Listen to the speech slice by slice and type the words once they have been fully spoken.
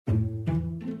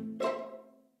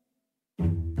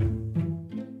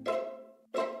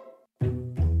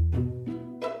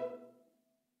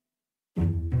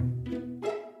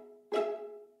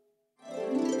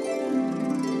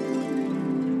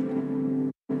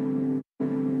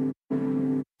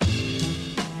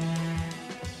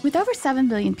With over 7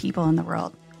 billion people in the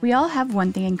world, we all have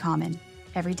one thing in common.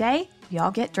 Every day, we all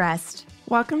get dressed.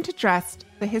 Welcome to Dressed,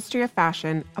 the History of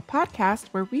Fashion, a podcast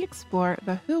where we explore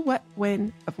the who, what,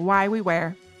 when of why we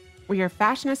wear. We are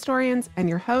fashion historians and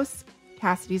your hosts,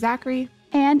 Cassidy Zachary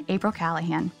and April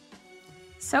Callahan.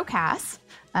 So, Cass,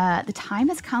 the time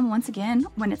has come once again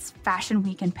when it's Fashion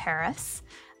Week in Paris.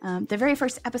 The very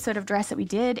first episode of Dress that we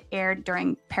did aired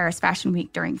during Paris Fashion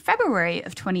Week during February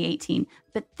of 2018.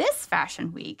 But this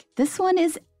Fashion Week, this one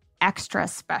is extra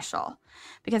special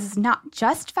because it's not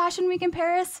just Fashion Week in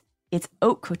Paris, it's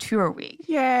Haute Couture Week.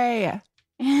 Yay!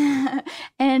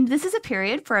 And this is a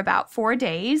period for about 4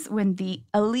 days when the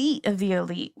elite of the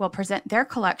elite will present their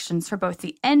collections for both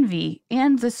the envy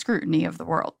and the scrutiny of the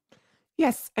world.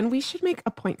 Yes, and we should make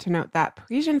a point to note that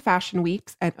Parisian Fashion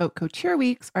Weeks and Haute Couture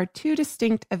Weeks are two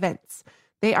distinct events.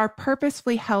 They are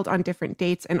purposefully held on different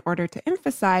dates in order to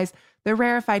emphasize the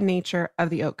rarefied nature of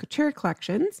the Haute Couture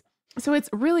collections. So it's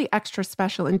really extra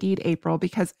special indeed, April,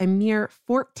 because a mere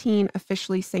 14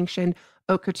 officially sanctioned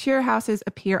Haute Couture houses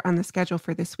appear on the schedule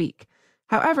for this week.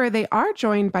 However, they are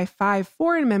joined by 5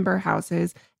 foreign member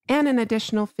houses and an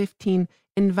additional 15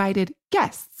 invited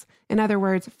guests. In other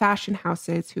words, fashion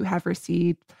houses who have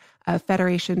received a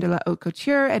Fédération de la Haute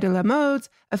Couture et de la Mode's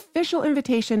official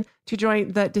invitation to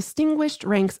join the distinguished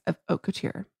ranks of haute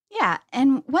couture. Yeah,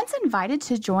 and once invited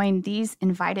to join these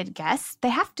invited guests, they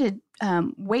have to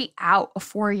wait out a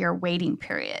 4-year waiting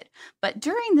period. But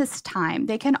during this time,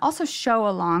 they can also show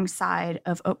alongside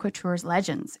of haute couture's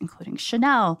legends, including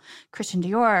Chanel, Christian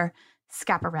Dior,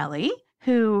 Schiaparelli,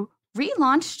 who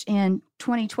relaunched in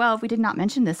 2012. We did not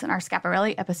mention this in our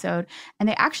Schiaparelli episode, and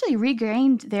they actually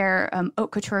regained their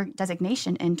haute couture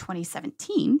designation in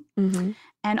 2017. Mm-hmm.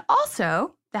 And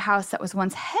also the house that was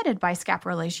once headed by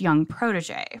Schiaparelli's young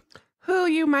protege, who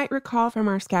you might recall from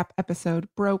our Scap episode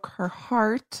broke her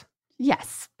heart.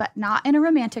 Yes, but not in a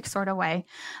romantic sort of way.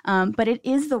 But it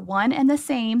is the one and the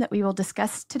same that we will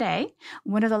discuss today,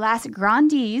 one of the last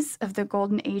grandees of the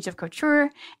golden age of couture,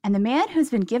 and the man who's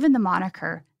been given the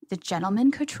moniker the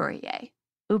gentleman couturier,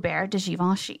 Hubert de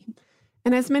Givenchy.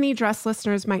 And as many dress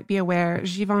listeners might be aware,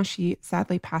 Givenchy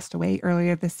sadly passed away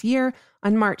earlier this year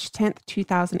on March 10th,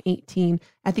 2018,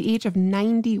 at the age of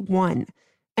 91.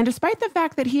 And despite the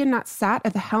fact that he had not sat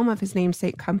at the helm of his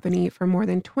namesake company for more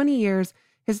than 20 years,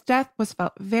 his death was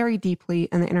felt very deeply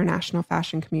in the international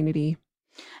fashion community.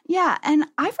 Yeah, and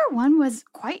I, for one, was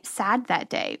quite sad that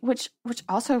day, which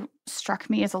also struck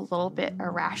me as a little bit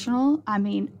irrational. I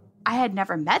mean, I had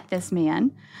never met this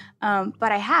man,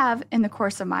 but I have, in the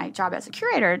course of my job as a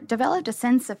curator, developed a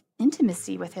sense of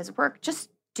intimacy with his work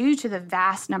just due to the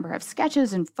vast number of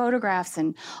sketches and photographs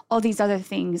and all these other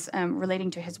things relating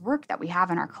to his work that we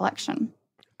have in our collection.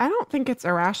 I don't think it's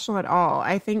irrational at all.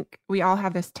 I think we all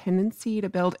have this tendency to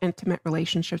build intimate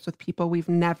relationships with people we've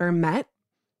never met,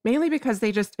 mainly because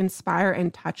they just inspire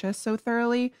and touch us so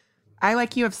thoroughly. I,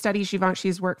 like you, have studied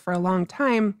Givenchy's work for a long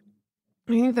time.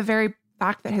 I think the very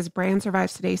fact that his brand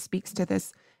survives today speaks to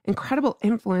this incredible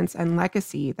influence and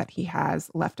legacy that he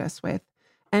has left us with.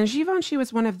 And Givenchy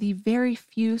was one of the very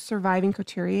few surviving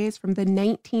couturiers from the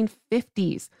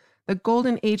 1950s, the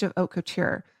golden age of haute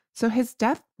couture. So his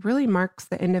death really marks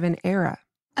the end of an era.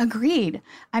 Agreed.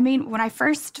 I mean, when I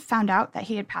first found out that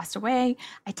he had passed away,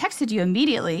 I texted you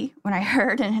immediately when I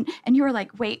heard, and you were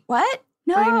like, wait, what?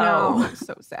 No. I know.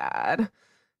 So sad.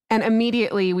 And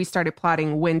immediately we started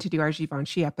plotting when to do our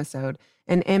Givenchy episode,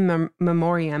 an in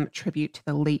memoriam tribute to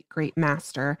the late great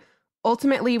master.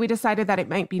 Ultimately, we decided that it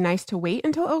might be nice to wait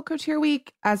until Haute Couture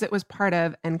Week, as it was part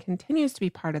of and continues to be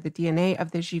part of the DNA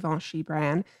of the Givenchy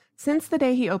brand since the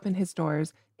day he opened his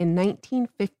doors in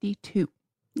 1952.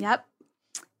 Yep.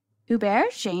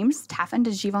 Hubert James Taffin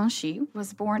de Givenchy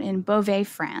was born in Beauvais,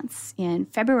 France in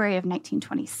February of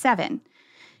 1927.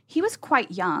 He was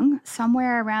quite young,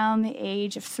 somewhere around the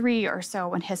age of 3 or so,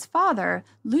 when his father,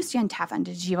 Lucien Taffin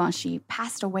de Givenchy,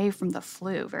 passed away from the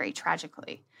flu very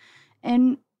tragically.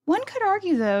 And one could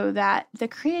argue, though, that the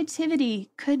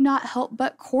creativity could not help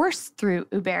but course through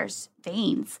Hubert's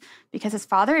veins because his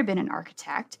father had been an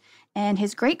architect and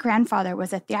his great-grandfather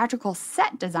was a theatrical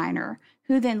set designer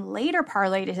who then later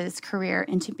parlayed his career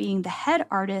into being the head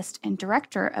artist and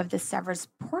director of the Sèvres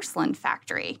porcelain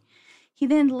factory. He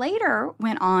then later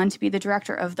went on to be the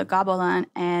director of the Gobelin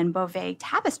and Beauvais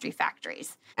tapestry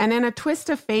factories. And in a twist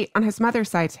of fate on his mother's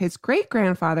side, his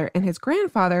great-grandfather and his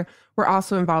grandfather were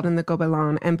also involved in the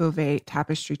Gobelin and Beauvais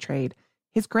tapestry trade.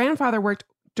 His grandfather worked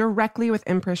directly with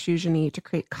Empress Eugenie to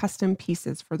create custom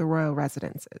pieces for the royal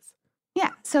residences.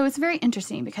 Yeah, so it's very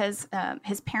interesting because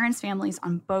his parents' families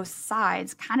on both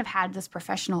sides kind of had this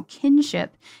professional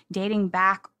kinship dating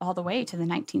back all the way to the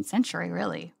 19th century,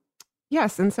 really.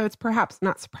 Yes, and so it's perhaps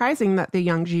not surprising that the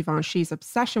young Givenchy's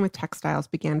obsession with textiles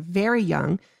began very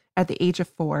young, at the age of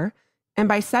 4, and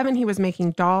by 7 he was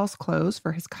making dolls' clothes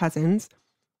for his cousins.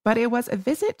 But it was a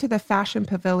visit to the fashion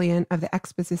pavilion of the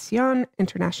Exposition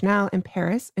Internationale in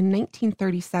Paris in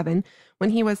 1937, when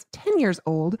he was 10 years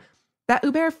old, that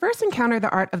Hubert first encountered the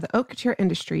art of the haute couture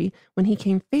industry when he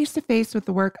came face to face with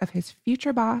the work of his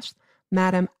future boss,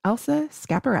 Madame Elsa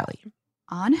Schiaparelli.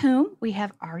 On whom we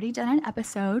have already done an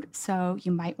episode, so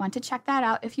you might want to check that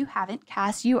out if you haven't.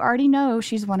 Cass, you already know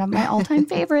she's one of my all-time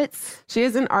favorites. She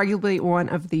is arguably one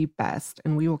of the best,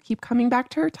 and we will keep coming back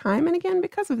to her time and again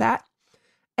because of that.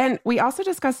 And we also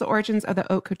discuss the origins of the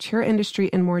haute couture industry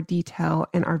in more detail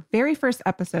in our very first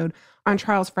episode on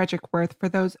Charles Frederick Worth, for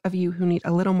those of you who need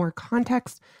a little more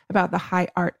context about the high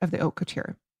art of the haute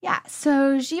couture. Yeah,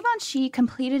 so Givenchy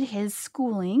completed his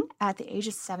schooling at the age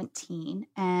of 17,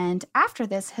 and after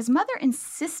this, his mother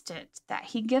insisted that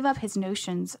he give up his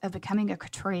notions of becoming a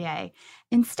couturier.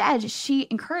 Instead, she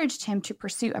encouraged him to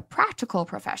pursue a practical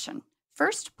profession,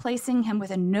 first placing him with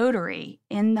a notary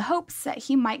in the hopes that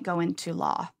he might go into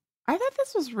law. I thought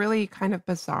this was really kind of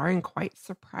bizarre and quite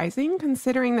surprising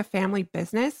considering the family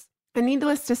business. And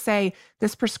needless to say,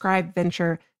 this prescribed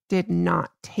venture did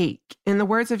not take. In the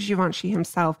words of Givenchy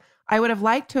himself, I would have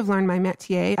liked to have learned my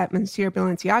métier at Monsieur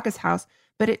Balenciaga's house,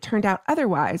 but it turned out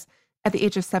otherwise. At the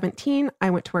age of 17, I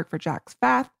went to work for Jacques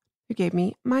Fath, who gave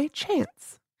me my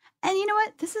chance. And you know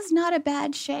what? This is not a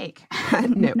bad shake.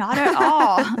 No. Not at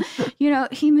all.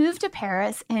 He moved to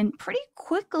Paris and pretty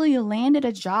quickly landed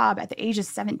a job at the age of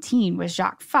 17 with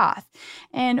Jacques Fath.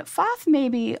 And Fath may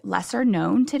be lesser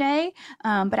known today,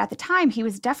 but at the time, he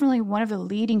was definitely one of the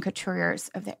leading couturiers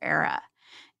of the era.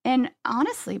 And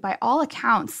honestly, by all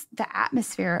accounts, the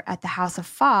atmosphere at the House of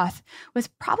Fath was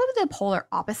probably the polar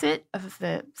opposite of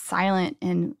the silent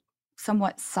and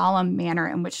somewhat solemn manner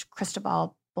in which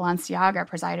Cristobal Balenciaga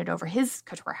presided over his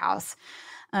couture house.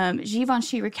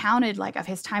 Givenchy recounted of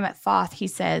his time at Fath. He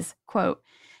says, quote,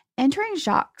 "Entering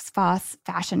Jacques Fath's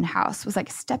fashion house was like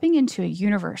stepping into a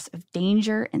universe of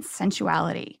danger and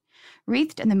sensuality,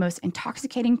 wreathed in the most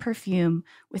intoxicating perfume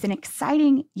with an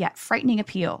exciting yet frightening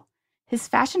appeal. His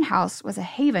fashion house was a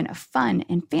haven of fun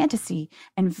and fantasy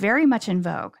and very much in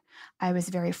vogue. I was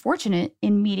very fortunate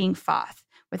in meeting Fath.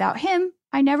 Without him,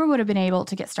 I never would have been able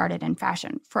to get started in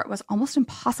fashion, for it was almost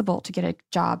impossible to get a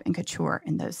job in couture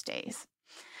in those days."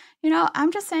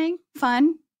 I'm just saying,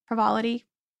 fun, frivolity,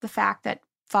 the fact that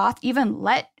Fath even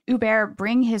let Hubert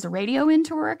bring his radio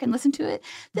into work and listen to it.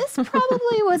 This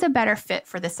probably was a better fit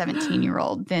for the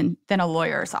 17-year-old than a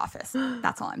lawyer's office.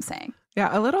 That's all I'm saying.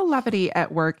 Yeah, a little levity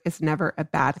at work is never a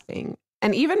bad thing.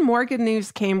 And even more good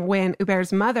news came when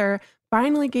Hubert's mother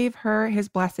finally gave her his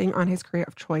blessing on his career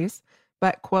of choice.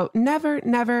 But, quote, "Never,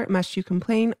 never must you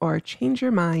complain or change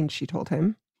your mind," she told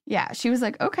him. Yeah, she was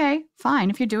like, okay, fine,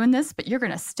 if you're doing this, but you're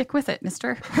going to stick with it,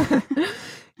 mister.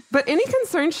 But any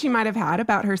concerns she might have had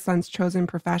about her son's chosen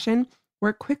profession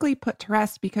were quickly put to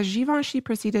rest because Givenchy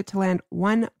proceeded to land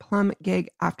one plum gig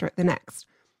after the next.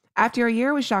 After a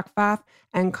year with Jacques Fath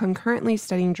and concurrently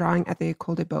studying drawing at the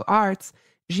École des Beaux-Arts,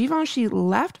 Givenchy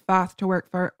left Fath to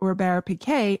work for Robert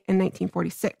Piquet in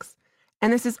 1946.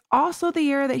 And this is also the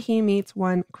year that he meets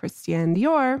one Christian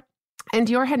Dior. And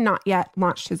Dior had not yet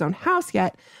launched his own house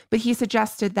yet, but he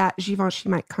suggested that Givenchy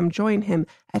might come join him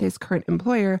at his current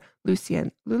employer,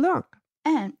 Lucien Lelong.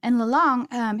 And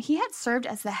Lelong, he had served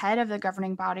as the head of the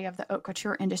governing body of the haute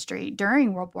couture industry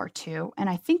during World War II. And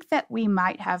I think that we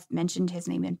might have mentioned his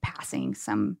name in passing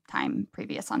sometime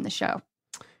previous on the show.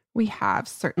 We have,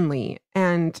 certainly.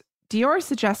 And Dior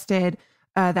suggested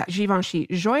that Givenchy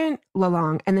join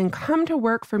Lelong and then come to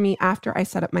work for me after I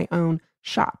set up my own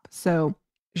shop. So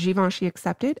Givenchy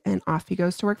accepted, and off he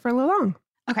goes to work for Lelong.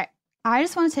 Okay, I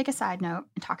just want to take a side note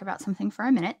and talk about something for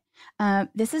a minute.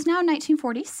 This is now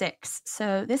 1946,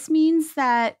 so this means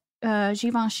that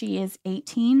Givenchy is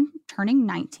 18, turning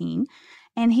 19,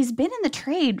 and he's been in the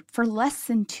trade for less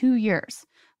than 2 years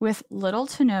with little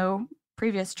to no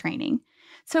previous training.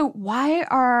 So why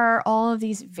are all of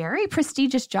these very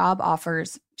prestigious job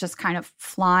offers just kind of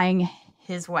flying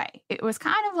his way? It was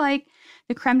kind of like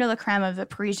the creme de la creme of the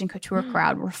Parisian couture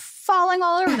crowd were falling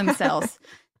all over themselves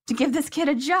to give this kid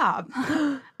a job.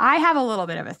 I have a little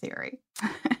bit of a theory.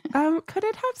 Could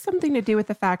it have something to do with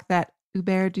the fact that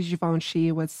Hubert de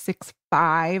Givenchy was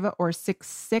 6'5" or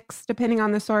 6'6", depending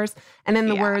on the source, and in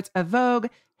the words of Vogue,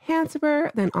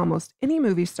 handsomer than almost any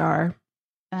movie star?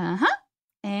 Uh-huh.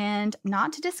 And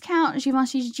not to discount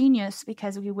Givenchy's genius,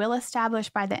 because we will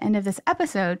establish by the end of this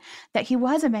episode that he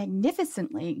was a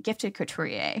magnificently gifted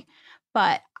couturier.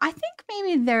 But I think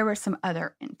maybe there were some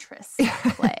other interests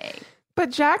at play.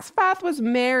 But Jacques Fath was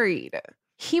married.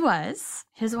 He was.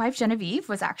 His wife Genevieve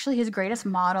was actually his greatest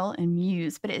model and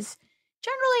muse, but it's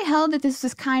generally held that this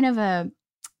was kind of a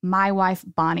my wife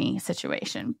Bonnie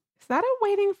situation. Is that a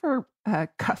Waiting for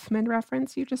Guffman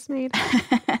reference you just made?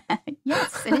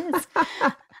 Yes, it is.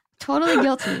 Totally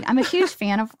guilty. I'm a huge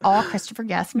fan of all Christopher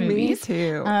Guest movies. Me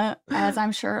too. As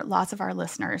I'm sure lots of our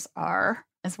listeners are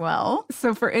as well.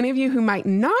 So for any of you who might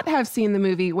not have seen the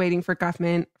movie Waiting for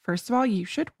Guffman, first of all, you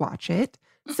should watch it.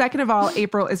 Second of all,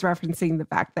 April is referencing the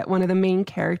fact that one of the main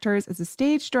characters is a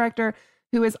stage director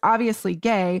who is obviously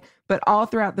gay, but all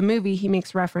throughout the movie, he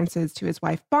makes references to his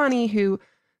wife, Bonnie, who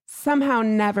somehow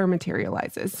never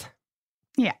materializes.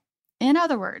 Yeah. In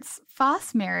other words,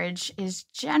 Fath's marriage is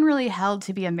generally held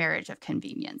to be a marriage of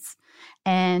convenience.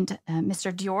 And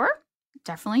Mr. Dior,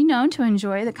 definitely known to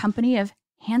enjoy the company of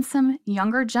handsome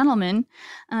younger gentlemen.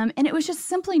 And it was just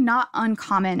simply not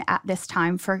uncommon at this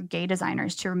time for gay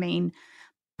designers to remain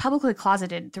publicly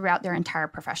closeted throughout their entire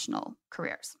professional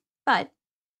careers. But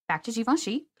back to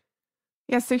Givenchy.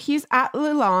 Yeah, so he's at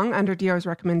Le Long under Dior's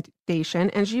recommendation,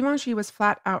 and Givenchy was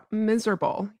flat out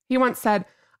miserable. He once said,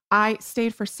 "I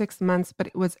stayed for 6 months, but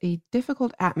it was a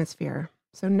difficult atmosphere."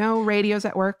 So no radios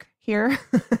at work here.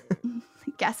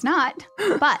 Guess not.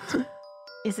 But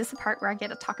is this the part where I get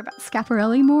to talk about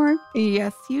Schiaparelli more?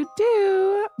 Yes, you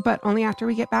do, but only after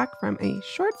we get back from a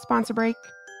short sponsor break.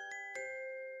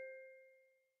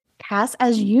 Cass,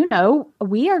 as you know,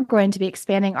 we are going to be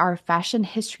expanding our fashion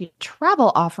history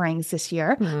travel offerings this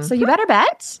year. Mm-hmm. So you better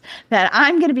bet that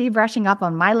I'm going to be brushing up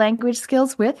on my language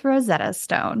skills with Rosetta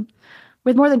Stone.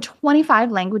 With more than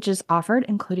 25 languages offered,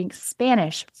 including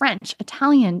Spanish, French,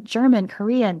 Italian, German,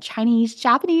 Korean, Chinese,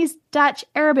 Japanese, Dutch,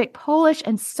 Arabic, Polish,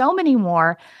 and so many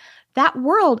more, that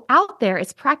world out there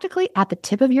is practically at the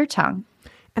tip of your tongue.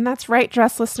 And that's right,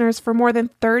 Dress listeners. For more than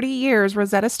 30 years,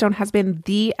 Rosetta Stone has been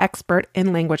the expert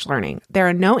in language learning. There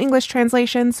are no English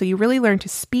translations, so you really learn to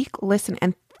speak, listen,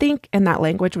 and think in that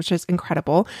language, which is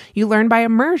incredible. You learn by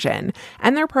immersion,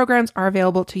 and their programs are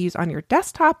available to use on your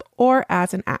desktop or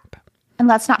as an app. And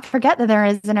let's not forget that there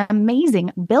is an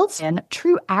amazing built-in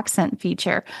true accent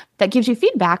feature that gives you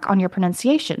feedback on your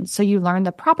pronunciation, so you learn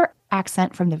the proper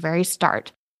accent from the very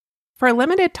start. For a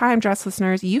limited time, Dress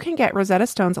listeners, you can get Rosetta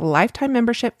Stone's lifetime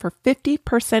membership for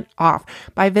 50% off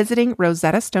by visiting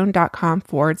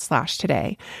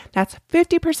rosettastone.com/today. That's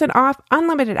 50% off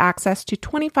unlimited access to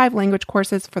 25 language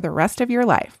courses for the rest of your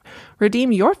life.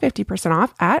 Redeem your 50%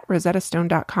 off at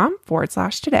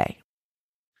rosettastone.com/today.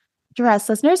 Dress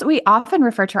listeners, we often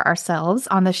refer to ourselves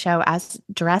on the show as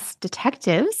dress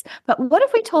detectives, but what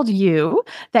if we told you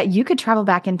that you could travel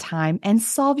back in time and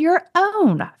solve your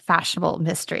own fashionable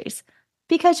mysteries?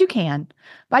 Because you can,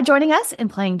 by joining us in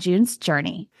playing June's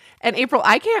Journey. And April,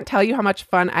 I can't tell you how much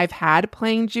fun I've had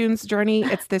playing June's Journey.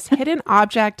 It's this hidden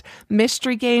object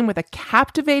mystery game with a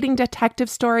captivating detective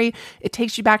story. It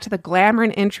takes you back to the glamour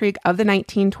and intrigue of the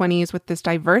 1920s with this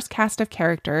diverse cast of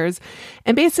characters.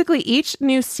 And basically, each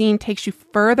new scene takes you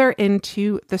further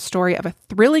into the story of a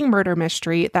thrilling murder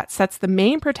mystery that sets the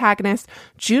main protagonist,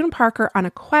 June Parker, on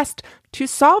a quest to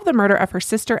solve the murder of her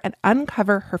sister and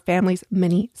uncover her family's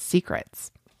many secrets.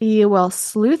 You will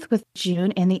sleuth with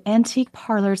June in the antique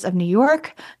parlors of New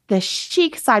York, the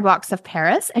chic sidewalks of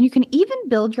Paris, and you can even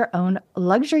build your own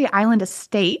luxury island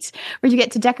estate where you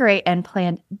get to decorate and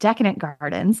plant decadent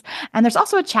gardens. And there's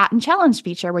also a chat and challenge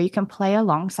feature where you can play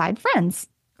alongside friends.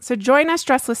 So join us,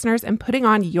 Dress listeners, in putting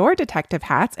on your detective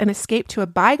hats and escape to a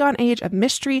bygone age of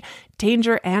mystery,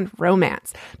 danger, and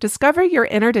romance. Discover your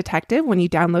inner detective when you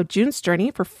download June's Journey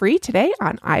for free today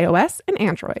on iOS and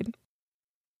Android.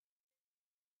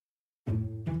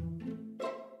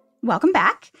 Welcome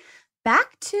back.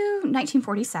 Back to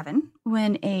 1947,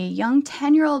 when a young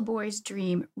 10-year-old boy's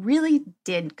dream really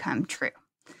did come true.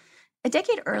 A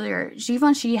decade earlier,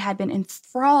 Givenchy had been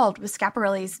enthralled with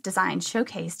Schiaparelli's designs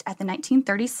showcased at the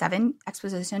 1937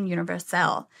 Exposition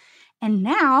Universelle. And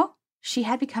now she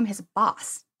had become his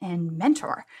boss and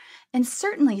mentor. And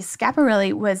certainly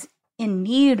Schiaparelli was in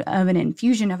need of an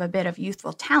infusion of a bit of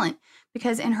youthful talent,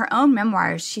 because in her own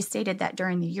memoirs, she stated that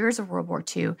during the years of World War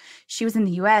II, she was in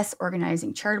the U.S.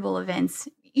 organizing charitable events,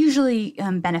 usually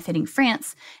benefiting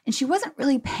France, and she wasn't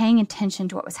really paying attention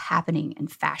to what was happening in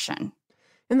fashion.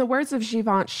 In the words of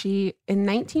Givenchy, in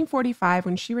 1945,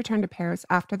 when she returned to Paris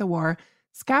after the war,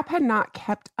 Scap had not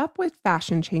kept up with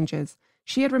fashion changes.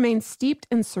 She had remained steeped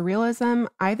in surrealism.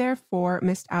 I therefore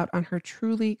missed out on her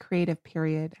truly creative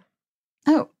period.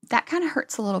 Oh, that kind of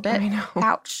hurts a little bit. I know.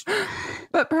 Ouch.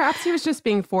 But perhaps he was just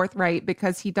being forthright,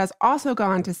 because he does also go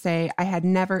on to say, I had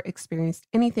never experienced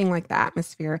anything like the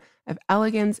atmosphere of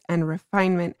elegance and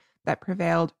refinement that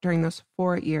prevailed during those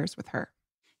 4 years with her.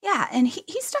 Yeah, and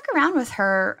he stuck around with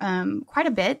her quite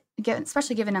a bit,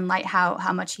 especially given in light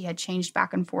how much he had changed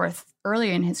back and forth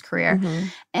earlier in his career. Mm-hmm.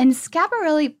 And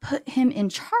Schiaparelli put him in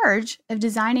charge of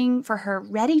designing for her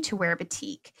ready-to-wear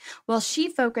boutique, while she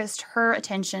focused her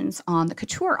attentions on the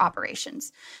couture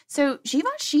operations. So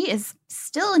Givenchy is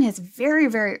still in his very,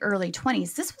 very early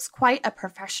 20s. This was quite a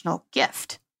professional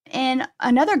gift. And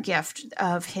another gift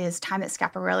of his time at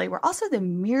Schiaparelli were also the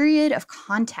myriad of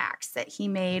contacts that he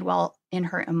made while in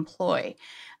her employ.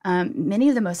 Many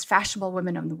of the most fashionable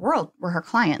women in the world were her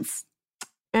clients.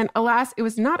 And alas, it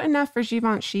was not enough for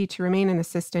Givenchy to remain an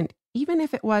assistant, even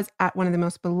if it was at one of the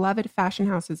most beloved fashion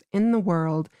houses in the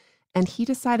world. And he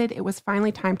decided it was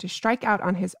finally time to strike out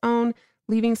on his own,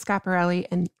 leaving Schiaparelli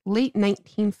in late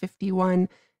 1951.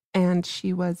 And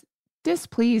she was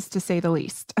displeased, to say the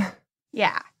least.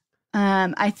 Yeah.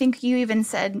 I think you even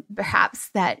said perhaps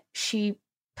that she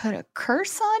put a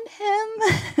curse on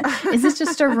him. Is this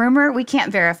just a rumor? We can't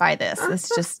verify this.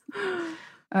 It's just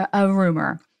a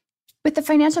rumor. With the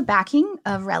financial backing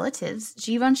of relatives,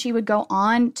 Givenchy would go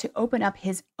on to open up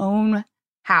his own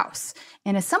house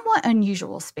in a somewhat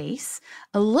unusual space,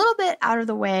 a little bit out of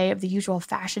the way of the usual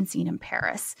fashion scene in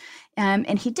Paris.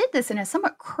 And he did this in a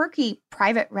somewhat quirky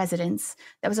private residence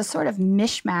that was a sort of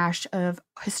mishmash of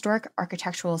historic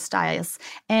architectural styles.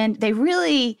 And they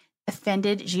really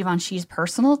offended Givenchy's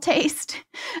personal taste.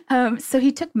 So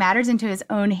he took matters into his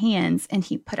own hands, and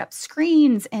he put up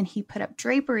screens and he put up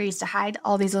draperies to hide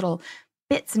all these little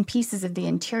bits and pieces of the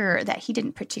interior that he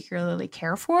didn't particularly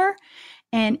care for.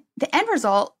 And the end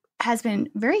result has been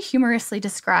very humorously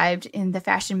described in the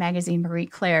fashion magazine Marie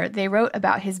Claire. They wrote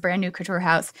about his brand new couture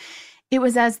house. It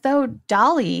was as though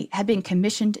Dali had been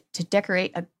commissioned to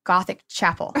decorate a Gothic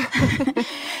chapel.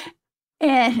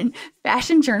 And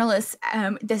fashion journalists,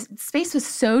 the space was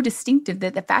so distinctive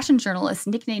that the fashion journalists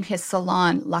nicknamed his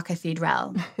salon La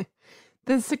Cathédrale.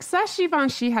 The success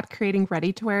Givenchy had creating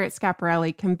ready-to-wear at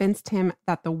Schiaparelli convinced him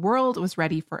that the world was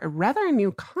ready for a rather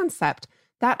new concept,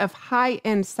 that of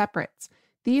high-end separates.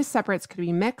 These separates could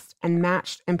be mixed and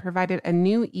matched and provided a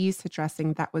new ease to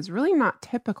dressing that was really not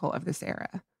typical of this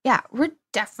era. Yeah, we're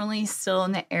definitely still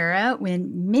in the era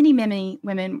when many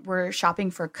women were shopping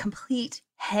for complete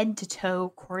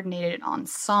head-to-toe coordinated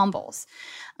ensembles.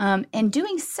 And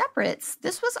doing separates,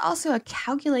 this was also a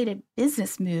calculated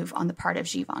business move on the part of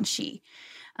Givenchy.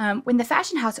 When the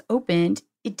fashion house opened,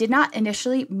 it did not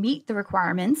initially meet the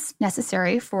requirements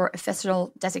necessary for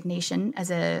official designation as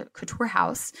a couture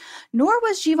house, nor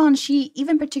was Givenchy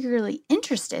even particularly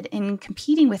interested in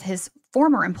competing with his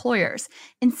former employers.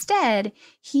 Instead,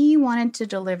 he wanted to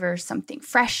deliver something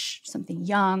fresh, something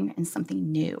young, and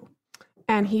something new.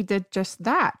 And he did just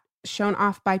that. Shown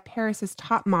off by Paris's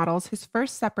top models, his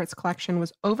first separates collection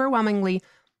was overwhelmingly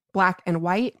black and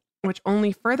white, which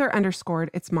only further underscored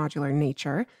its modular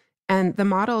nature. And the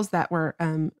models that were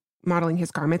modeling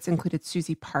his garments included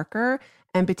Susie Parker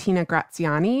and Bettina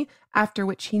Graziani, after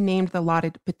which he named the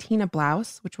lauded Bettina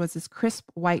blouse, which was this crisp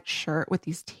white shirt with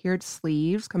these tiered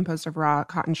sleeves composed of raw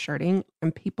cotton shirting.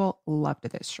 And people loved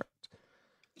this shirt.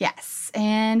 Yes,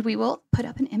 and we will put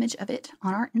up an image of it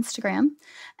on our Instagram.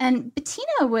 And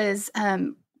Bettina was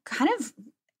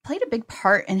played a big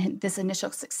part in this initial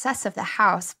success of the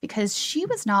house because she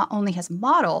was not only his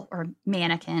model or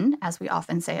mannequin, as we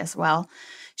often say as well,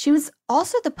 she was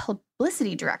also the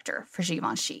publicity director for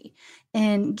Givenchy.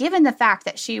 And given the fact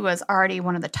that she was already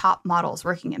one of the top models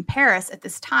working in Paris at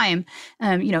this time,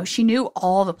 she knew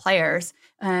all the players,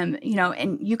 and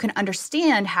you can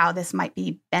understand how this might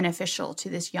be beneficial to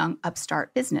this young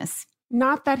upstart business.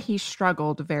 Not that he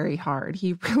struggled very hard.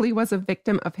 He really was a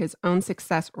victim of his own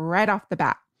success right off the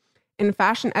bat. In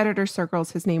fashion editor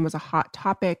circles, his name was a hot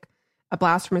topic. A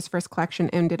blouse from his first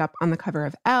collection ended up on the cover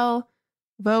of Elle.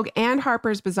 Vogue and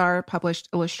Harper's Bazaar published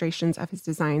illustrations of his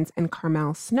designs, and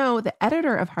Carmel Snow, the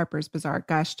editor of Harper's Bazaar,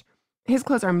 gushed, "His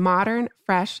clothes are modern,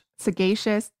 fresh,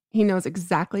 sagacious. He knows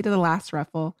exactly to the last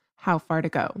ruffle how far to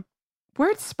go."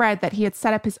 Word spread that he had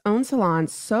set up his own salon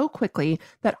so quickly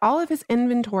that all of his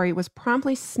inventory was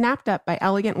promptly snapped up by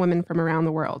elegant women from around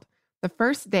the world. The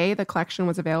first day the collection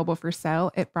was available for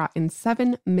sale, it brought in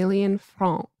 7 million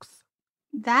francs.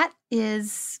 That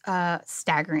is a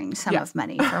staggering sum of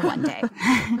money for one day.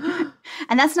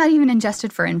 And that's not even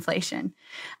adjusted for inflation.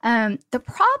 The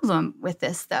problem with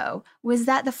this, though, was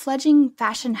that the fledgling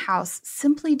fashion house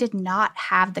simply did not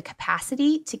have the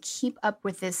capacity to keep up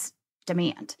with this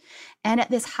demand. And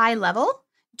at this high level,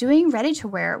 doing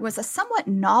ready-to-wear was a somewhat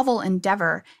novel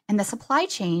endeavor, and the supply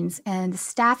chains and the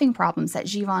staffing problems that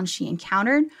Givenchy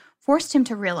encountered forced him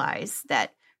to realize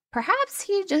that perhaps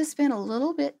he'd just been a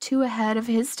little bit too ahead of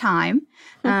his time,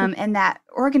 and that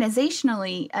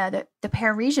organizationally, the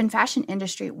Parisian fashion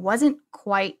industry wasn't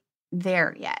quite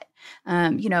there yet.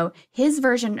 His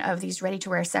version of these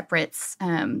ready-to-wear separates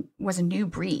was a new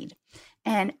breed.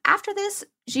 And after this,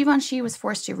 Givenchy was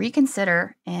forced to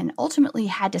reconsider and ultimately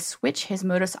had to switch his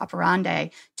modus operandi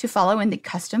to follow in the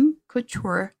custom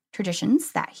couture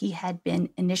traditions that he had been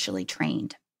initially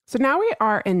trained. So now we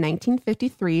are in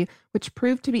 1953, which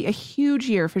proved to be a huge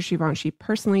year for Givenchy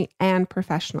personally and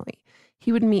professionally.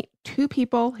 He would meet two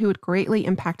people who would greatly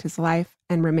impact his life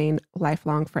and remain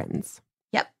lifelong friends.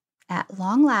 Yep. At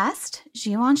long last,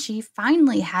 Givenchy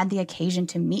finally had the occasion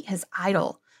to meet his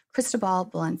idol, Cristobal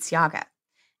Balenciaga.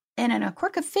 And in a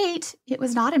quirk of fate, it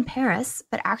was not in Paris,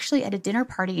 but actually at a dinner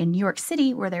party in New York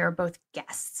City where they were both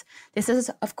guests. This is,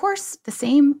 of course, the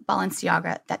same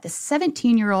Balenciaga that the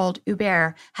 17-year-old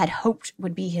Hubert had hoped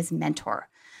would be his mentor.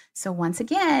 So once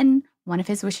again, one of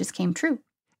his wishes came true.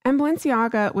 And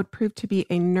Balenciaga would prove to be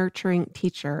a nurturing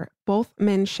teacher. Both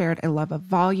men shared a love of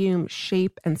volume,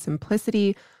 shape, and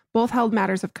simplicity. Both held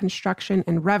matters of construction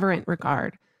in reverent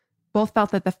regard. Both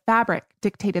felt that the fabric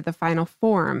dictated the final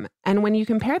form. And when you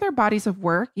compare their bodies of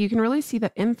work, you can really see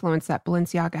the influence that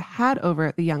Balenciaga had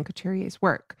over the young Couturier's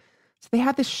work. So they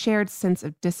had this shared sense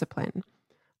of discipline.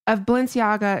 Of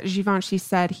Balenciaga, Givenchy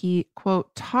said he,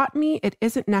 quote, taught me it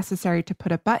isn't necessary to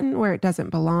put a button where it doesn't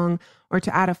belong or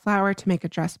to add a flower to make a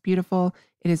dress beautiful.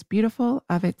 It is beautiful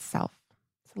of itself.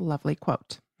 It's a lovely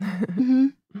quote. Mm-hmm.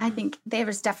 I think there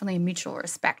was definitely a mutual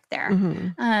respect there.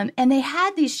 Mm-hmm. And they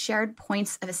had these shared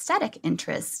points of aesthetic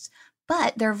interests,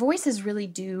 but their voices really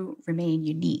do remain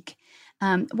unique.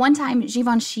 One time,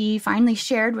 Givenchy finally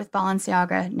shared with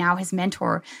Balenciaga, now his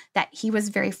mentor, that he was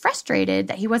very frustrated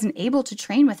that he wasn't able to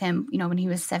train with him, when he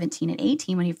was 17 and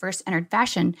 18, when he first entered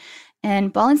fashion.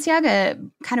 And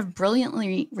Balenciaga kind of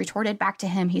brilliantly retorted back to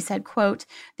him. He said, quote,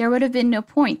 "There would have been no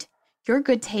point. Your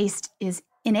good taste is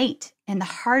innate, and the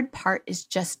hard part is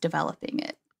just developing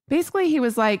it." Basically, he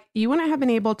was like, you wouldn't have been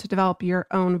able to develop your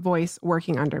own voice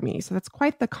working under me. So that's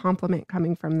quite the compliment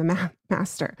coming from the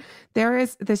master. There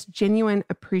is this genuine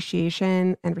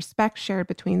appreciation and respect shared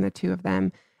between the two of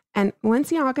them. And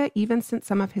Balenciaga even sent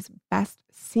some of his best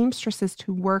seamstresses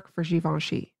to work for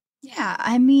Givenchy. Yeah,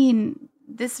 I mean,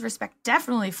 this respect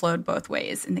definitely flowed both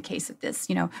ways in the case of this.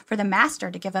 For the master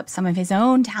to give up some of his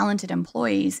own talented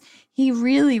employees, he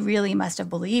really, really must have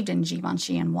believed in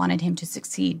Givenchy and wanted him to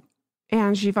succeed.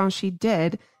 And Givenchy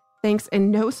did, thanks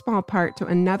in no small part to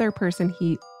another person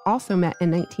he also met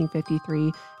in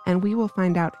 1953. And we will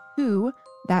find out who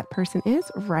that person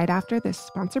is right after this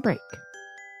sponsor break.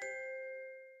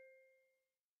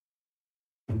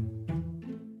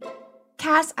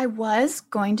 Cass, I was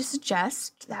going to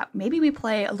suggest that maybe we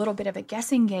play a little bit of a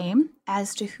guessing game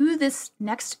as to who this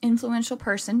next influential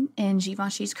person in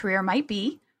Givenchy's career might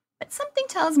be. But something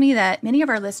tells me that many of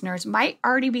our listeners might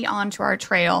already be onto our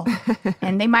trail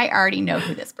and they might already know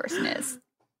who this person is.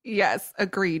 Yes,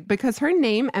 agreed. Because her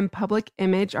name and public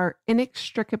image are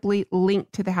inextricably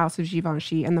linked to the House of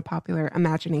Givenchy and the popular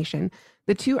imagination.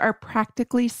 The two are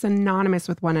practically synonymous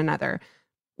with one another.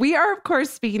 We are, of course,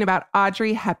 speaking about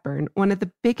Audrey Hepburn, one of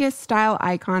the biggest style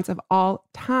icons of all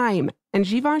time. And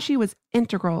Givenchy was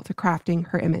integral to crafting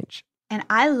her image. And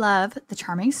I love the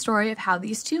charming story of how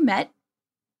these two met.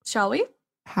 Shall we?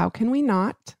 How can we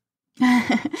not?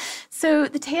 So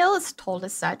the tale is told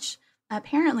as such.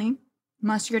 Apparently,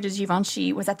 Monsieur de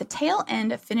Givenchy was at the tail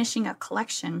end of finishing a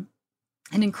collection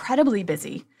and incredibly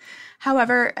busy.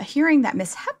 However, hearing that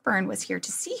Miss Hepburn was here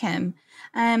to see him,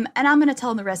 and I'm going to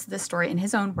tell the rest of the story in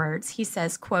his own words, he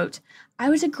says, quote, "I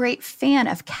was a great fan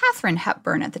of Katharine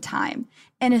Hepburn at the time,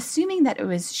 and assuming that it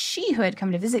was she who had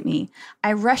come to visit me,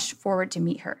 I rushed forward to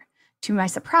meet her. To my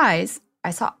surprise,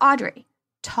 I saw Audrey,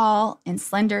 tall and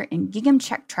slender in gingham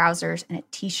check trousers and a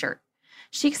t-shirt.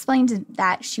 She explained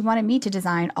that she wanted me to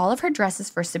design all of her dresses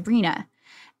for Sabrina.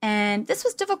 And this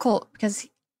was difficult because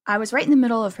I was right in the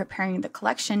middle of preparing the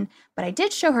collection, but I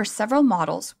did show her several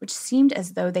models, which seemed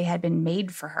as though they had been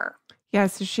made for her." Yeah,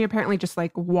 so she apparently just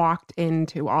walked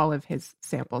into all of his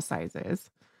sample sizes.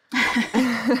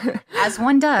 As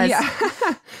one does. Yeah.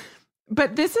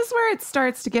 But this is where it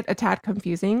starts to get a tad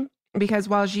confusing. Because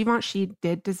while Givenchy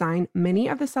did design many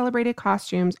of the celebrated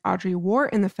costumes Audrey wore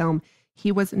in the film,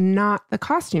 he was not the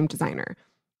costume designer.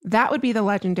 That would be the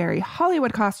legendary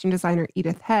Hollywood costume designer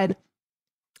Edith Head.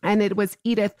 And it was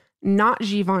Edith, not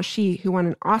Givenchy, who won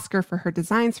an Oscar for her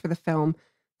designs for the film.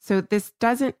 So this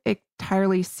doesn't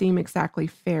entirely seem exactly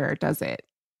fair, does it?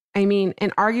 I mean,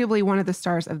 and arguably one of the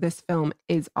stars of this film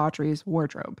is Audrey's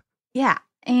wardrobe. Yeah.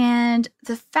 And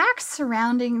the facts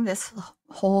surrounding this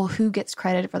whole who gets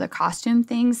credit for the costume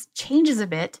things changes a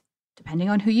bit depending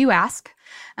on who you ask.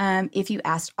 If you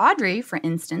asked Audrey, for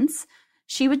instance,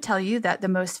 she would tell you that the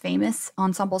most famous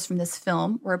ensembles from this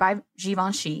film were by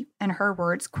Givenchy, and her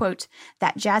words, quote,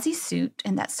 "that jazzy suit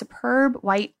and that superb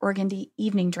white organdy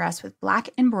evening dress with black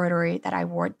embroidery that I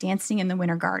wore dancing in the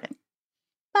Winter Garden."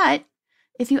 But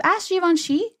if you ask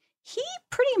Givenchy, he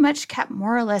pretty much kept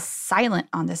more or less silent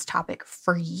on this topic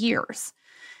for years.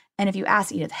 And if you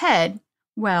ask Edith Head,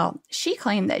 well, she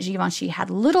claimed that Givenchy had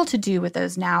little to do with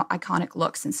those now iconic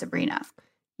looks in Sabrina.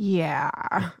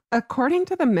 Yeah. According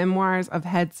to the memoirs of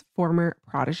Head's former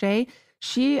protege,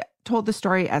 she told the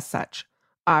story as such.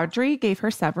 Audrey gave her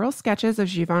several sketches of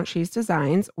Givenchy's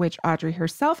designs, which Audrey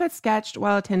herself had sketched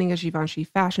while attending a Givenchy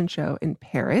fashion show in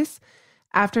Paris.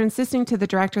 After insisting to the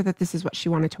director that this is what she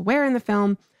wanted to wear in the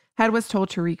film, Head was told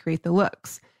to recreate the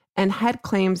looks. And Head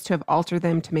claims to have altered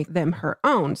them to make them her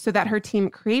own, so that her team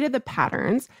created the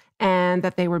patterns and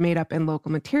that they were made up in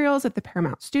local materials at the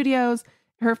Paramount Studios.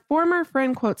 Her former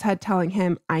friend quotes Head telling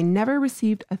him, "I never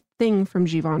received a thing from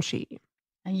Givenchy."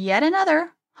 Yet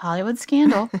another Hollywood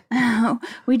scandal.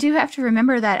 We do have to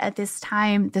remember that at this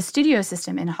time, the studio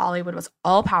system in Hollywood was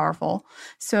all powerful.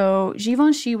 So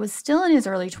Givenchy was still in his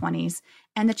early 20s,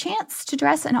 and the chance to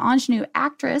dress an ingenue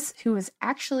actress who was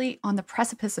actually on the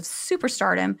precipice of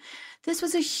superstardom, this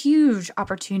was a huge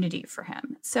opportunity for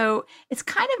him. So it's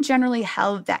kind of generally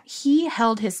held that he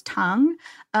held his tongue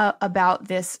about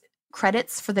this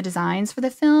credits for the designs for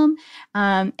the film,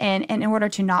 and in order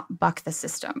to not buck the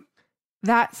system.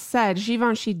 That said,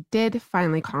 Givenchy did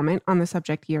finally comment on the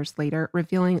subject years later,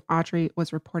 revealing Audrey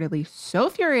was reportedly so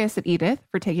furious at Edith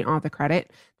for taking all the credit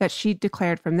that she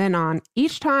declared from then on,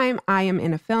 "Each time I am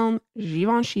in a film,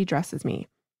 Givenchy dresses me."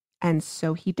 And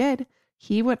so he did.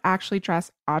 He would actually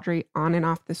dress Audrey on and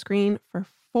off the screen for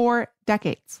 4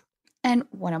 decades. And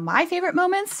one of my favorite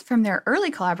moments from their early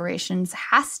collaborations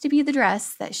has to be the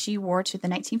dress that she wore to the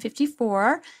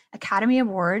 1954 Academy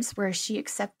Awards, where she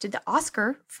accepted the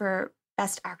Oscar for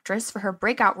Best Actress for her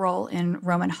breakout role in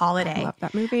Roman Holiday. I love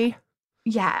that movie.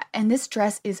 Yeah, and this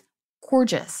dress is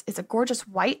gorgeous. It's a gorgeous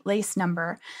white lace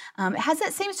number. It has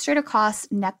that same straight-across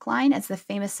neckline as the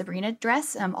famous Sabrina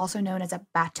dress, also known as a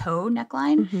bateau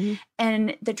neckline. Mm-hmm.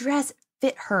 And the dress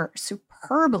fit her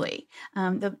superbly.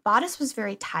 The bodice was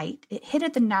very tight. It hit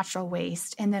at the natural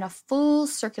waist, and then a full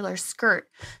circular skirt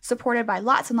supported by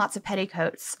lots and lots of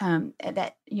petticoats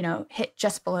that, hit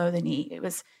just below the knee. It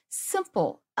was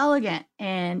simple, elegant,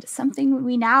 and something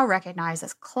we now recognize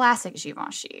as classic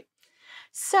Givenchy.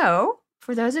 So,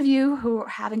 for those of you who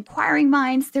have inquiring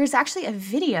minds, there's actually a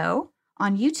video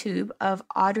on YouTube of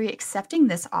Audrey accepting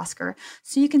this Oscar,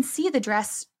 so you can see the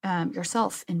dress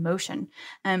yourself in motion.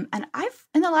 And I've,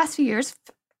 in the last few years,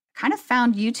 kind of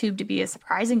found YouTube to be a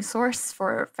surprising source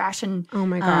for fashion. Oh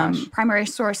my gosh. Primary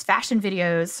source fashion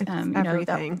videos.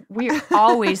 Everything. We're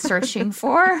always searching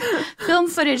for. Film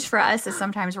footage for us is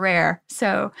sometimes rare.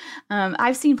 So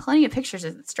I've seen plenty of pictures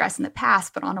of this dress in the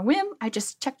past, but on a whim, I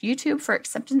just checked YouTube for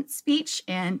acceptance speech,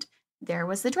 and there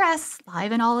was the dress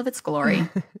live in all of its glory.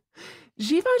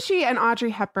 Givenchy and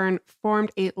Audrey Hepburn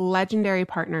formed a legendary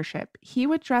partnership. He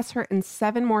would dress her in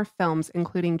 7 more films,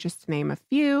 including, just to name a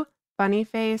few, Funny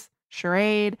Face,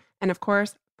 Charade, and of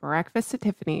course, Breakfast at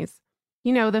Tiffany's.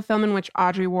 The film in which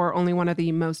Audrey wore only one of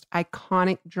the most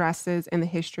iconic dresses in the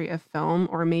history of film,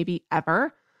 or maybe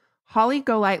ever. Holly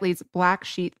Golightly's black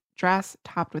sheath dress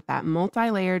topped with that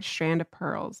multi-layered strand of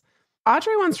pearls.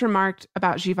 Audrey once remarked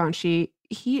about Givenchy,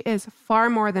 "He is far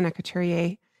more than a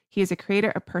couturier. He is a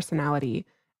creator of personality."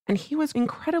 And he was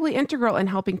incredibly integral in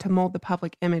helping to mold the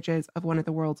public images of one of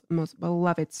the world's most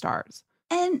beloved stars.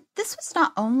 And this was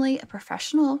not only a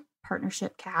professional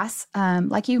partnership, Cass.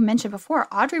 Like you mentioned before,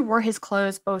 Audrey wore his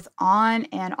clothes both on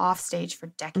and off stage for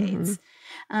decades.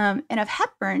 And of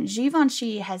Hepburn,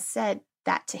 Givenchy has said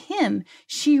that to him,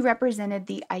 she represented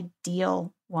the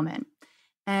ideal woman.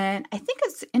 And I think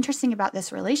what's interesting about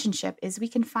this relationship is we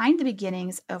can find the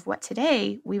beginnings of what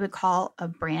today we would call a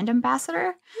brand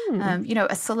ambassador,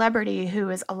 a celebrity who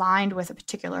is aligned with a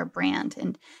particular brand.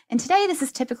 And today, this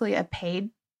is typically a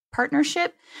paid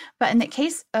partnership. But in the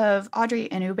case of Audrey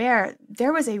and Hubert,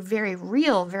 there was a very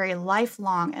real, very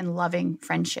lifelong and loving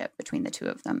friendship between the two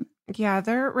of them. Yeah,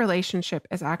 their relationship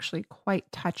is actually quite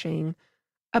touching.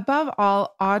 Above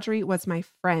all, Audrey was my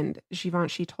friend,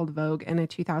 Givenchy told Vogue in a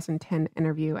 2010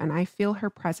 interview, and I feel her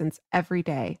presence every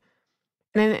day.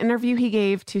 In an interview he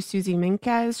gave to Susie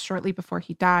Menkes shortly before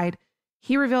he died,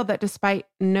 he revealed that despite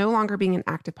no longer being an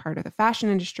active part of the fashion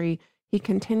industry, he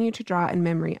continued to draw in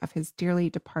memory of his dearly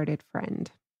departed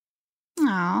friend.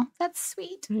 Aw, that's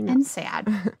sweet and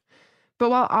sad. But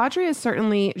while Audrey is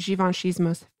certainly Givenchy's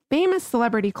most famous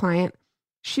celebrity client,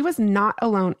 she was not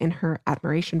alone in her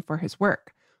admiration for his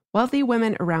work. Wealthy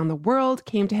women around the world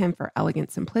came to him for elegant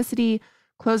simplicity,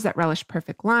 clothes that relished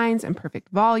perfect lines and perfect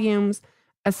volumes.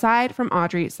 Aside from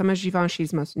Audrey, some of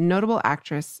Givenchy's most notable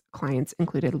actress clients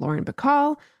included Lauren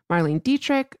Bacall, Marlene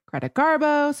Dietrich, Greta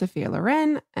Garbo, Sophia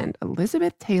Loren, and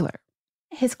Elizabeth Taylor.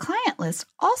 His client list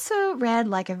also read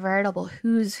like a veritable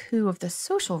who's who of the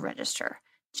social register.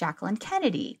 Jacqueline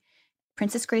Kennedy,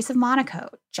 Princess Grace of Monaco,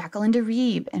 Jacqueline de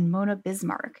Riebe, and Mona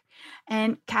Bismarck.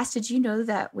 And Cass, did you know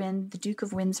that when the Duke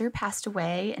of Windsor passed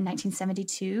away in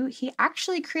 1972, he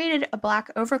actually created a black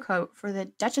overcoat for the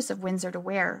Duchess of Windsor to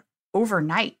wear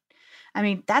overnight? I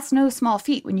mean, that's no small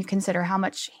feat when you consider how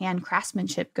much hand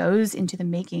craftsmanship goes into the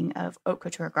making of haute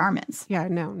couture garments. Yeah,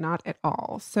 no, not at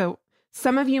all. So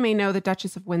some of you may know the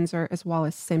Duchess of Windsor as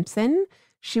Wallis Simpson.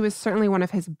 She was certainly one of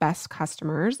his best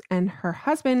customers, and her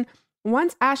husband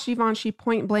once asked Givenchy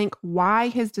point blank why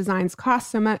his designs cost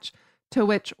so much, to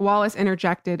which Wallis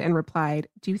interjected and replied,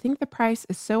 "Do you think the price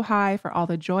is so high for all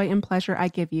the joy and pleasure I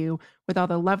give you with all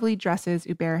the lovely dresses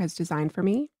Hubert has designed for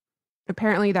me?"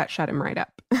 Apparently that shut him right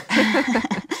up.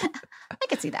 I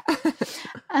could see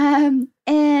that.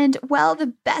 And while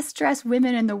the best dressed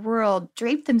women in the world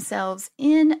draped themselves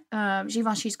in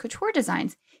Givenchy's couture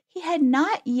designs, he had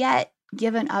not yet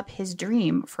given up his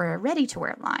dream for a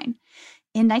ready-to-wear line.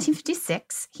 In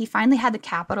 1956, he finally had the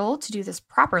capital to do this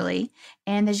properly,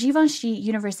 and the Givenchy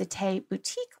Université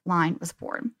boutique line was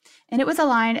born. And it was a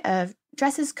line of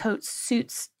dresses, coats,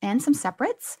 suits, and some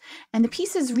separates. And the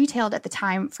pieces retailed at the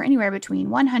time for anywhere between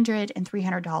 $100 and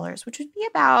 $300, which would be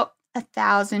about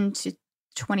 $1,000 to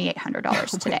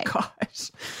 $2,800 today. Oh my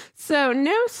gosh. So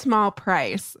no small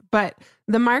price, but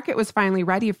the market was finally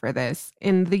ready for this.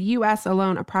 In the US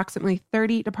alone, approximately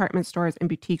 30 department stores and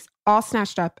boutiques all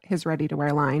snatched up his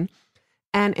ready-to-wear line.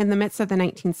 And in the midst of the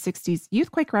 1960s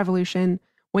youthquake revolution,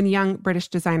 when young British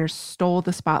designers stole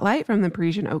the spotlight from the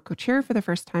Parisian haute couture for the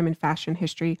first time in fashion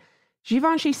history,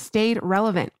 Givenchy stayed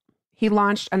relevant. He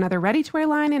launched another ready-to-wear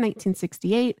line in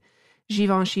 1968,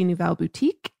 Givenchy Nouvelle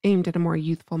Boutique, aimed at a more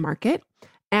youthful market.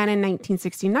 And in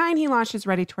 1969, he launched his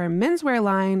ready-to-wear menswear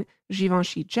line,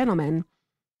 Givenchy Gentleman.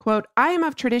 Quote, "I am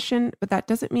of tradition, but that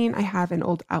doesn't mean I have an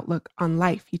old outlook on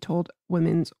life," he told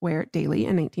Women's Wear Daily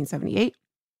in 1978.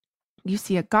 "You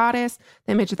see a goddess,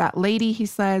 the image of that lady," he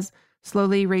says,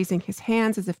 slowly raising his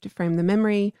hands as if to frame the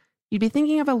memory. "You'd be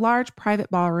thinking of a large private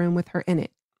ballroom with her in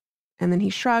it." And then he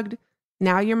shrugged.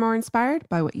 "Now you're more inspired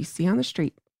by what you see on the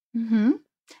street." Mm-hmm.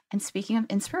 And speaking of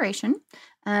inspiration,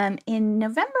 in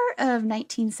November of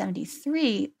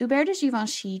 1973, Hubert de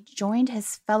Givenchy joined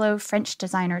his fellow French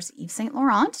designers Yves Saint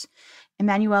Laurent,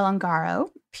 Emmanuel Ungaro,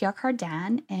 Pierre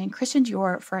Cardin, and Christian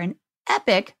Dior for an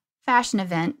epic fashion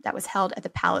event that was held at the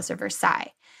Palace of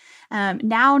Versailles.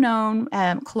 Now known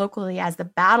colloquially as the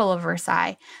Battle of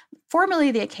Versailles.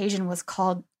 Formerly, the occasion was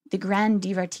called the Grand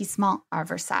Divertissement à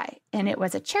Versailles, and it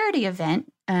was a charity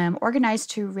event organized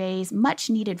to raise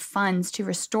much-needed funds to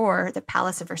restore the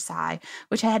Palace of Versailles,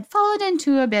 which had fallen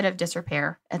into a bit of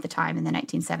disrepair at the time in the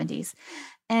 1970s.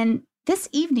 And this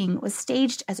evening was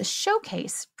staged as a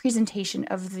showcase presentation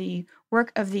of the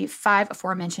work of the 5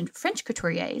 aforementioned French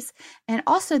couturiers, and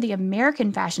also the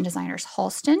American fashion designers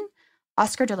Halston,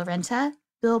 Oscar de la Renta,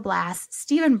 Bill Blass,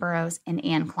 Stephen Burrows, and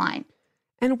Anne Klein.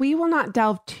 And we will not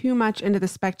delve too much into the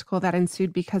spectacle that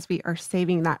ensued because we are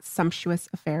saving that sumptuous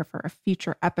affair for a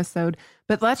future episode.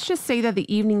 But let's just say that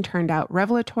the evening turned out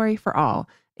revelatory for all,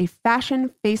 a fashion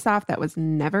face-off that was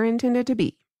never intended to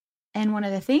be. And one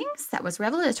of the things that was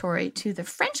revelatory to the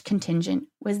French contingent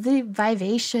was the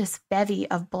vivacious bevy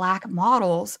of Black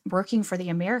models working for the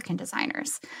American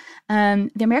designers. The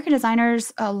American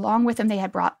designers, along with them, they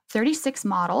had brought 36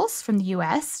 models from the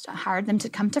U.S., hired them to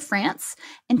come to France,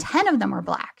 and 10 of them were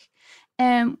Black.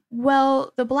 And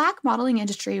while the Black modeling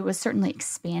industry was certainly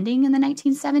expanding in the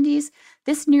 1970s,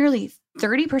 this nearly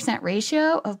 30%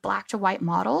 ratio of Black to white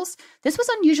models, this was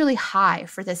unusually high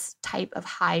for this type of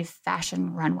high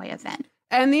fashion runway event.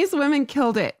 And these women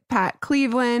killed it. Pat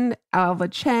Cleveland, Alva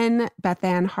Chen, Beth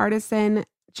Ann Hardison,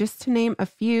 just to name a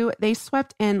few, they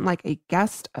swept in like a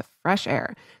gust of fresh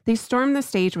air. They stormed the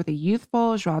stage with a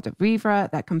youthful joie de vivre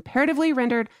that comparatively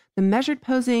rendered the measured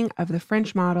posing of the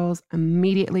French models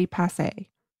immediately passé.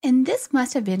 And this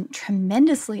must have been a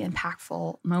tremendously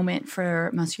impactful moment for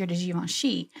Monsieur de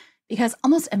Givenchy, because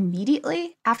almost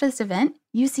immediately after this event,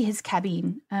 you see his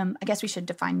cabine. I guess we should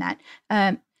define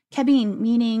that. Cabine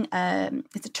meaning,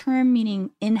 it's a term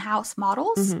meaning in-house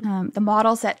models, the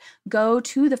models that go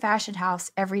to the fashion house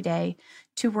every day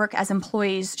to work as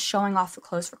employees, showing off the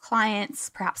clothes for clients.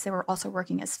 Perhaps they were also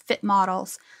working as fit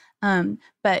models.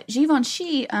 But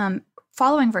Givenchy,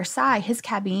 following Versailles, his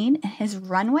cabine and his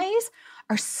runways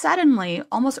are suddenly,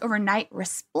 almost overnight,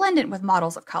 resplendent with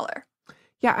models of color.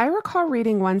 Yeah, I recall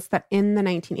reading once that in the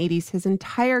 1980s, his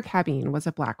entire cabine was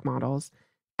of Black models.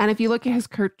 And if you look at his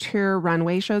couture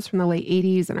runway shows from the late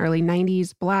 80s and early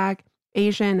 90s, Black,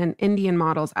 Asian, and Indian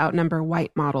models outnumber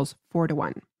white models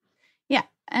 4-1. Yeah,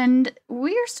 and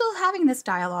we're still having this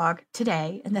dialogue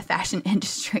today in the fashion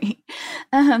industry.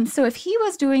 So if he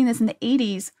was doing this in the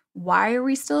 80s, why are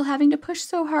we still having to push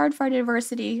so hard for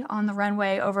diversity on the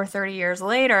runway over 30 years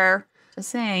later? Just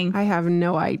saying. I have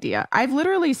no idea. I've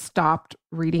literally stopped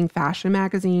reading fashion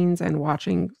magazines and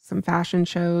watching some fashion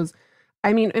shows.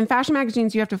 I mean, in fashion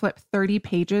magazines, you have to flip 30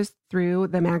 pages through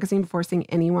the magazine before seeing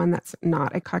anyone that's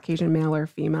not a Caucasian male or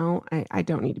female. I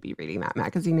don't need to be reading that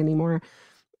magazine anymore.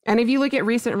 And if you look at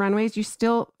recent runways, you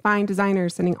still find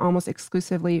designers sending almost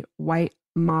exclusively white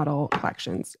model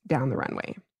collections down the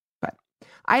runway. But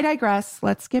I digress.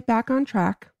 Let's get back on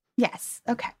track. Yes.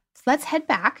 Okay. So let's head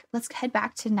back. Let's head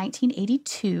back to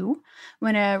 1982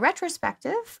 when a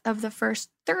retrospective of the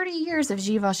first 30 years of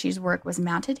Givenchy's work was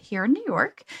mounted here in New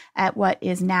York at what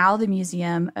is now the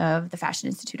Museum of the Fashion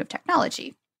Institute of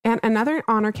Technology. And another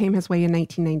honor came his way in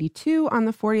 1992 on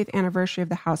the 40th anniversary of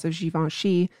the House of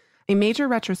Givenchy. A major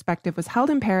retrospective was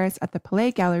held in Paris at the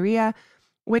Palais Galleria,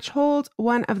 which holds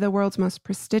one of the world's most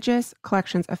prestigious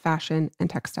collections of fashion and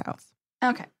textiles.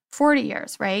 Okay, 40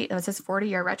 years, right? It was his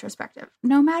 40-year retrospective.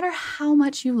 No matter how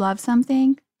much you love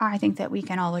something, I think that we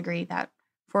can all agree that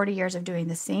 40 years of doing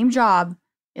the same job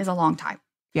is a long time.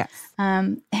 Yes.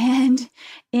 And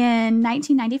in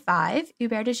 1995,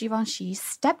 Hubert de Givenchy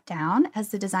stepped down as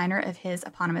the designer of his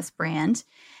eponymous brand,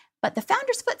 but the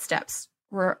founder's footsteps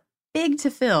were big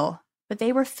to fill, but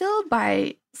they were filled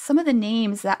by some of the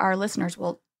names that our listeners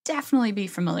will definitely be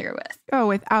familiar with. Oh,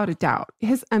 without a doubt.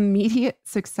 His immediate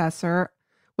successor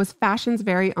was fashion's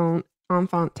very own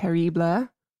enfant terrible,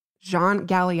 Jean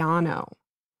Galliano.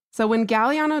 So when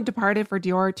Galliano departed for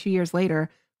Dior 2 years later,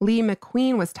 Lee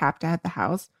McQueen was tapped to head the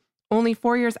house. Only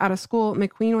 4 years out of school,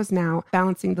 McQueen was now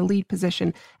balancing the lead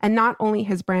position, and not only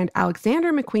his brand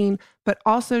Alexander McQueen, but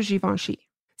also Givenchy.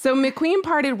 So McQueen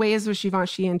parted ways with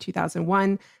Givenchy in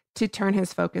 2001 to turn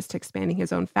his focus to expanding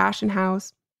his own fashion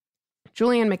house.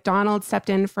 Julian McDonald stepped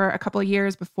in for a couple of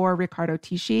years before Riccardo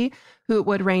Tisci, who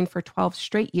would reign for 12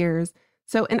 straight years.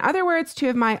 So in other words, two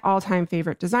of my all-time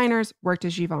favorite designers worked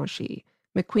as Givenchy,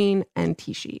 McQueen and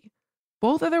Tisci.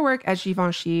 Both of their work as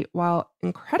Givenchy, while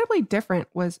incredibly different,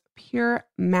 was pure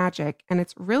magic. And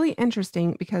it's really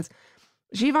interesting because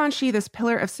Givenchy, this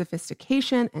pillar of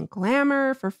sophistication and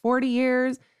glamour for 40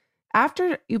 years,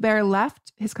 after Hubert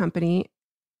left his company,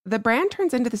 the brand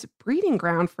turns into this breeding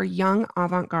ground for young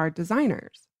avant-garde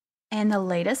designers. And the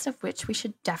latest of which we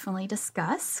should definitely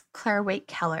discuss, Claire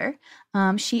Waite-Keller.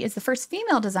 She is the first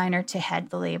female designer to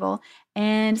head the label.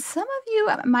 And some of you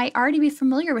might already be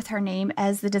familiar with her name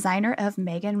as the designer of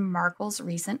Meghan Markle's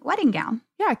recent wedding gown.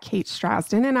 Yeah, Kate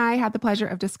Strasden and I had the pleasure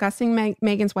of discussing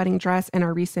Meghan's wedding dress in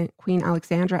our recent Queen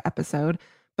Alexandra episode.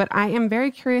 But I am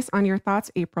very curious on your thoughts,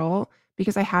 April,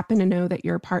 because I happen to know that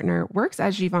your partner works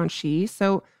as Givenchy.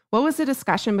 So what was the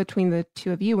discussion between the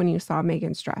two of you when you saw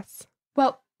Meghan's dress?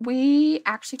 Well, we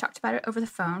actually talked about it over the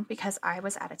phone because I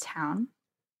was out of town.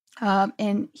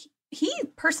 And he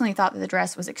personally thought that the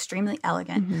dress was extremely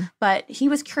elegant, but he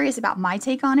was curious about my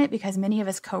take on it because many of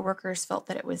his coworkers felt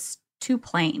that it was too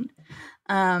plain.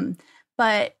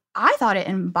 But I thought it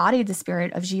embodied the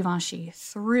spirit of Givenchy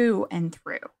through and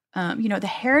through. The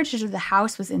heritage of the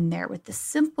house was in there with the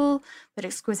simple but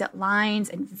exquisite lines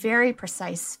and very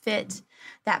precise fit.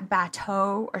 That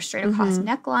bateau or straight across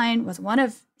neckline was one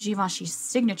of Givenchy's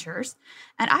signatures.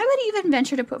 And I would even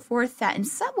venture to put forth that in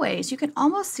some ways, you can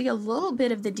almost see a little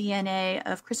bit of the DNA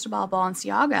of Cristobal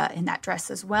Balenciaga in that dress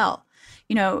as well.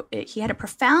 He had a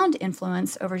profound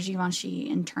influence over Givenchy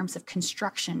in terms of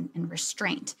construction and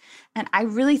restraint. And I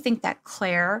really think that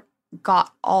Claire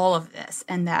got all of this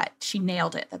and that she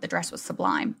nailed it, that the dress was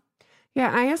sublime.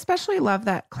 Yeah, I especially love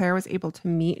that Claire was able to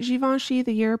meet Givenchy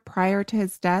the year prior to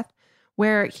his death,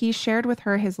 where he shared with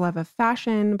her his love of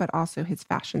fashion, but also his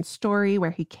fashion story,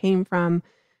 where he came from.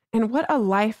 And what a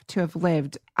life to have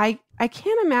lived. I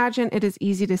can't imagine it is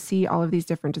easy to see all of these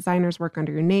different designers work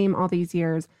under your name all these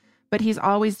years, but he's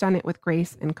always done it with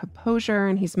grace and composure,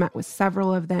 and he's met with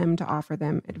several of them to offer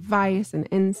them advice and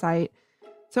insight.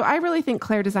 So I really think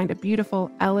Claire designed a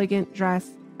beautiful, elegant dress,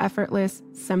 effortless,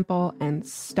 simple, and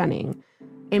stunning.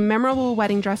 A memorable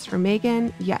wedding dress for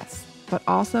Meghan, yes, but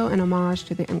also an homage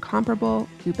to the incomparable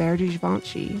Hubert de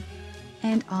Givenchy.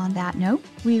 And on that note,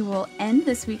 we will end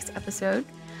this week's episode.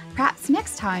 Perhaps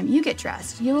next time you get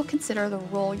dressed, you will consider the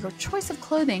role your choice of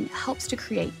clothing helps to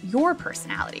create your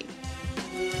personality.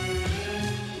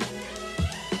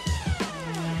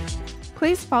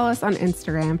 Please follow us on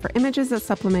Instagram for images that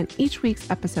supplement each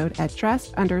week's episode at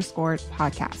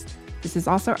dressed_podcast. This is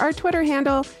also our Twitter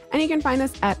handle, and you can find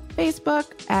us at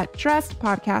Facebook at Dressed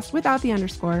Podcast without the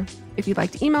underscore. If you'd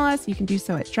like to email us, you can do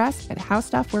so at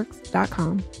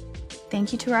dressed@howstuffworks.com.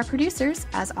 Thank you to our producers,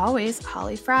 as always,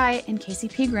 Holly Fry and Casey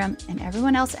Pegram, and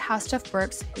everyone else at How Stuff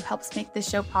Works who helps make this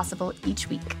show possible each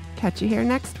week. Catch you here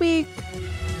next week.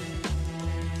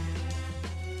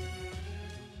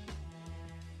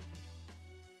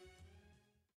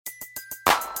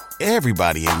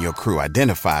 Everybody in your crew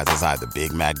identifies as either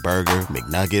Big Mac Burger,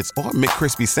 McNuggets, or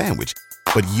McCrispy Sandwich.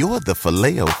 But you're the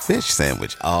Filet-O-Fish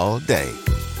Sandwich all day.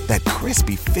 That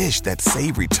crispy fish, that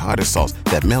savory tartar sauce,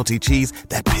 that melty cheese,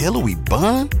 that pillowy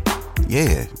bun.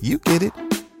 Yeah, you get it.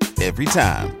 Every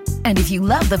time. And if you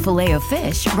love the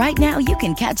Filet-O-Fish, right now you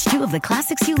can catch two of the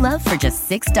classics you love for just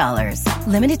 $6.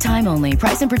 Limited time only.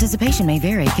 Price and participation may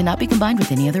vary. Cannot be combined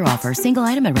with any other offer. Single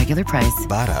item at regular price.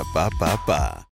 Ba-da-ba-ba-ba.